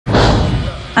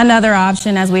Another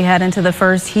option as we head into the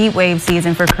first heat wave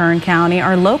season for Kern County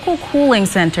are local cooling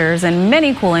centers, and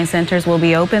many cooling centers will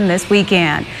be open this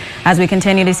weekend. As we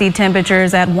continue to see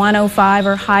temperatures at 105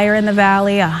 or higher in the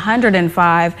valley,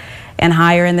 105 and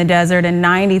higher in the desert, and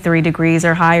 93 degrees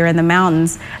or higher in the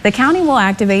mountains, the county will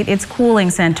activate its cooling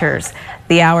centers.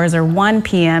 The hours are 1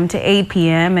 p.m. to 8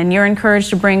 p.m. and you're encouraged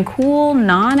to bring cool,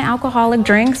 non-alcoholic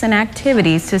drinks and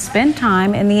activities to spend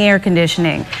time in the air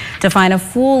conditioning. To find a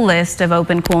full list of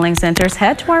open cooling centers,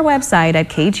 head to our website at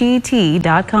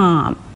kget.com.